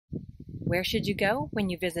Where should you go when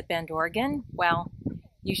you visit Bend, Oregon? Well,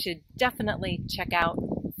 you should definitely check out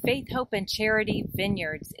Faith, Hope, and Charity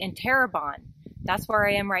Vineyards in Terrebonne. That's where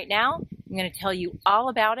I am right now. I'm going to tell you all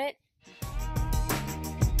about it.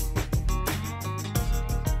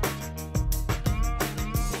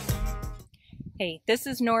 Hey, this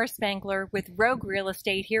is Nora Spangler with Rogue Real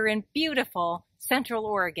Estate here in beautiful Central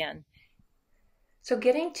Oregon. So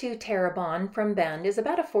getting to Terrebonne from Bend is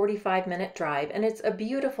about a 45-minute drive, and it's a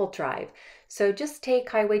beautiful drive. So just take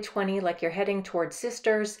Highway 20 like you're heading towards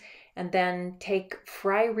Sisters, and then take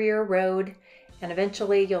Fry Rear Road, and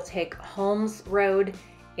eventually you'll take Holmes Road,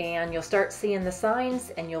 and you'll start seeing the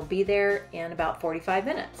signs, and you'll be there in about 45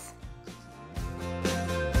 minutes.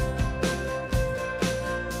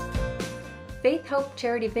 Faith, Hope,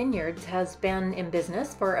 Charity Vineyards has been in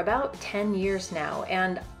business for about 10 years now,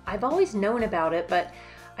 and I've always known about it, but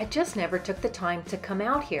I just never took the time to come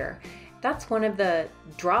out here. That's one of the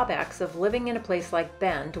drawbacks of living in a place like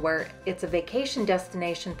Bend, where it's a vacation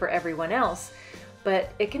destination for everyone else,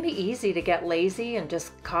 but it can be easy to get lazy and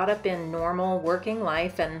just caught up in normal working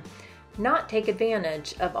life and not take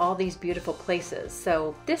advantage of all these beautiful places.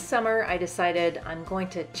 So this summer I decided I'm going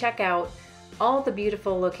to check out all the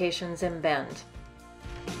beautiful locations in Bend.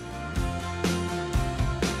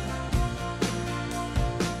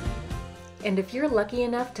 And if you're lucky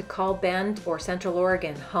enough to call Bend or Central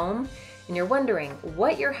Oregon home, and you're wondering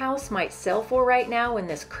what your house might sell for right now in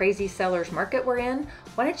this crazy seller's market we're in,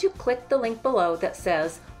 why don't you click the link below that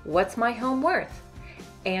says, "What's my home worth?"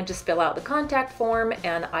 And just fill out the contact form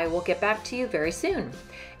and I will get back to you very soon.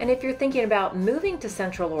 And if you're thinking about moving to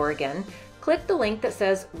Central Oregon, click the link that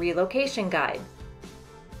says Relocation Guide.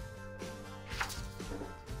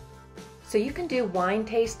 So you can do wine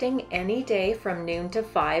tasting any day from noon to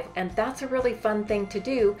 5, and that's a really fun thing to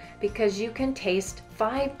do because you can taste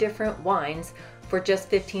 5 different wines for just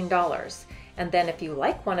 $15. And then if you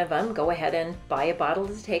like one of them, go ahead and buy a bottle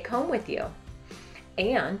to take home with you.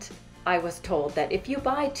 And I was told that if you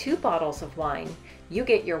buy 2 bottles of wine, you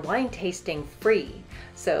get your wine tasting free.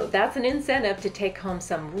 So that's an incentive to take home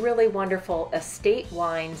some really wonderful estate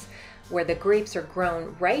wines where the grapes are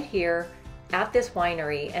grown right here at this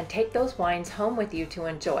winery, and take those wines home with you to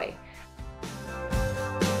enjoy.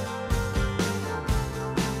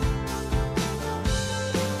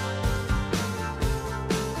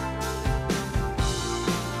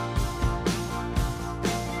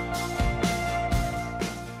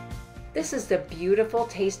 This is the beautiful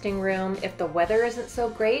tasting room. If the weather isn't so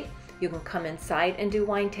great, you can come inside and do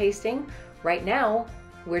wine tasting. Right now,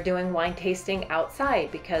 we're doing wine tasting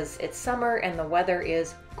outside because it's summer and the weather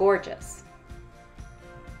is gorgeous.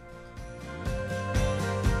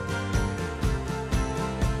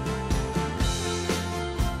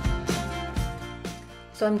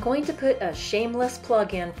 So I'm going to put a shameless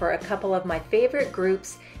plug in for a couple of my favorite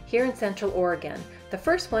groups here in Central Oregon. The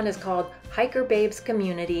first one is called Hiker Babes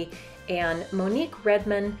Community, and Monique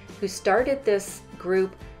Redman, who started this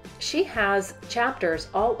group, she has chapters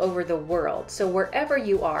all over the world. So wherever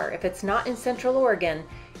you are, if it's not in Central Oregon,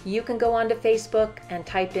 you can go onto Facebook and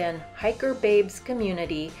type in Hiker Babes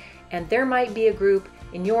Community, and there might be a group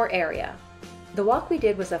in your area. The walk we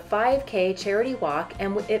did was a 5K charity walk,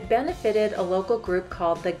 and it benefited a local group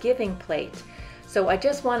called the Giving Plate. So I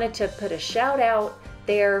just wanted to put a shout out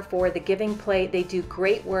there for the Giving Plate. They do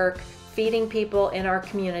great work feeding people in our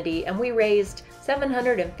community, and we raised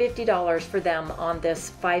 $750 for them on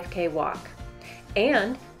this 5K walk.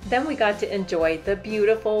 And then we got to enjoy the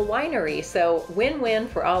beautiful winery, so win-win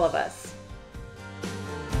for all of us.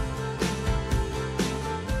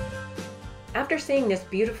 After seeing this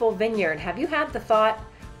beautiful vineyard, have you had the thought,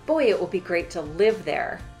 boy, it would be great to live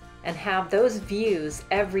there and have those views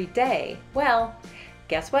every day? Well,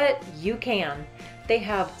 guess what? You can. They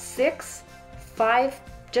have 6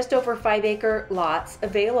 just over 5-acre lots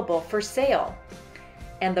available for sale.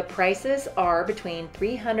 And the prices are between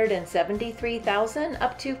 $373,000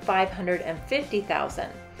 up to $550,000.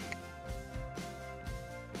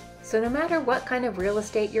 So no matter what kind of real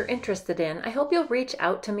estate you're interested in, I hope you'll reach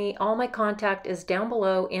out to me. All my contact is down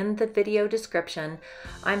below in the video description.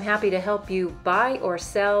 I'm happy to help you buy or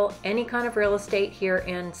sell any kind of real estate here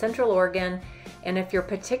in Central Oregon. And if you're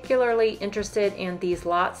particularly interested in these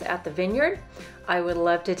lots at the vineyard, I would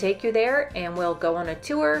love to take you there and we'll go on a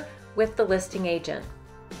tour with the listing agent.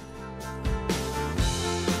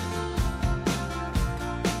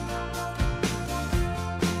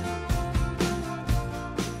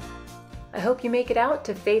 I hope you make it out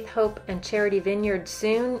to Faith, Hope, and Charity Vineyards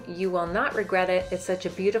soon. You will not regret it. It's such a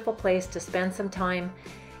beautiful place to spend some time,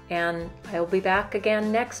 and I will be back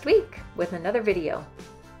again next week with another video.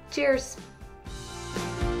 Cheers!